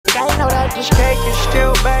They know that this cake is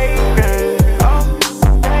still baking.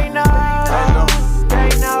 They know.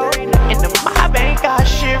 And the mob ain't got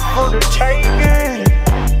shit for the taking.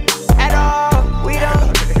 At all, we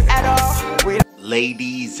don't. At all.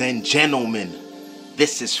 Ladies and gentlemen,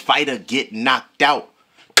 this is fighter get knocked out.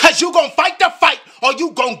 Cause you gon' fight the fight or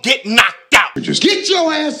you gon' get knocked out. Just get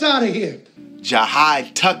your ass out of here.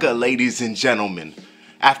 Jahad Tucker, ladies and gentlemen.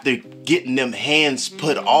 After getting them hands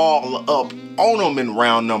put all up on him in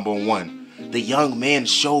round number 1, the young man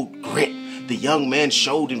showed grit. The young man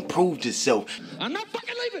showed and proved himself. I'm not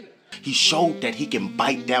fucking leaving. He showed that he can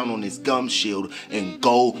bite down on his gum shield and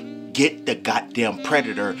go get the goddamn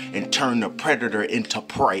predator and turn the predator into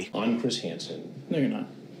prey. I'm Chris Hansen. No, you're not.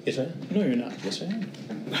 Yes, I am. No, you're not. Yes, I am.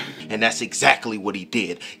 And that's exactly what he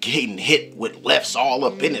did. Getting hit with lefts all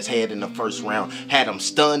up in his head in the first round. Had him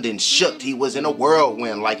stunned and shook. He was in a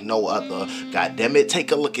whirlwind like no other. God damn it,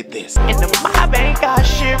 take a look at this. And the mob ain't got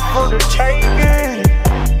shit for the taking.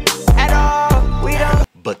 At all, we don't.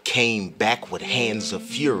 But came back with hands of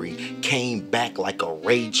fury, came back like a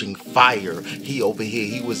raging fire. He over here,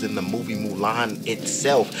 he was in the movie Mulan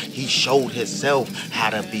itself. He showed himself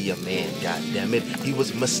how to be a man, goddammit. He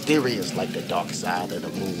was mysterious like the dark side of the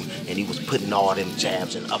moon. And he was putting all them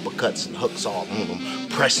jabs and uppercuts and hooks all on him,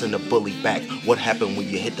 pressing the bully back. What happened when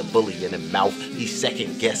you hit the bully in the mouth? He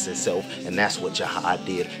second guessed himself, and that's what Jahad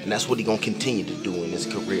did. And that's what he gonna continue to do in his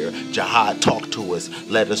career. Jahad, talk to us,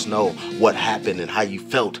 let us know what happened and how you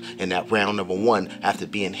felt in that round number 1 after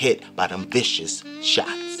being hit by them vicious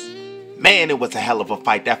shots. Man, it was a hell of a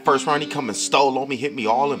fight. That first round, he come and stole on me, hit me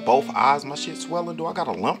all in both eyes. My shit swelling. Do I got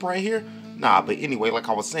a lump right here? Nah, but anyway, like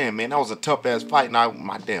I was saying, man, that was a tough-ass fight. Now,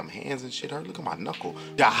 my damn hands and shit hurt. Look at my knuckle.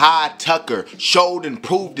 Jahad Tucker showed and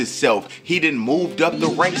proved himself. He done moved up the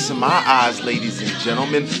ranks in my eyes, ladies and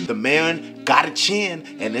gentlemen. The man got a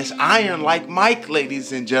chin, and it's iron like Mike,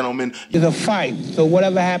 ladies and gentlemen. It's a fight, so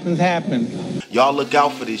whatever happens, happens. Y'all look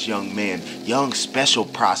out for this young man. Young special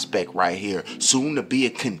prospect right here. Soon to be a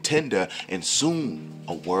contender, and soon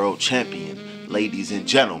a world champion. Ladies and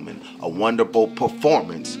gentlemen, a wonderful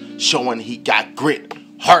performance showing he got grit,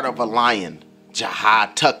 heart of a lion.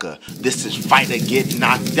 Jahad Tucker, this is fighter get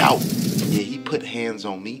knocked out. Yeah, he put hands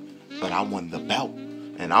on me, but I won the belt.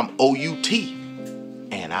 And I'm OUT,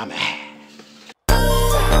 and I'm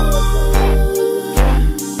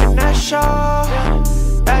Not sure,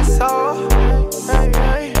 that's all.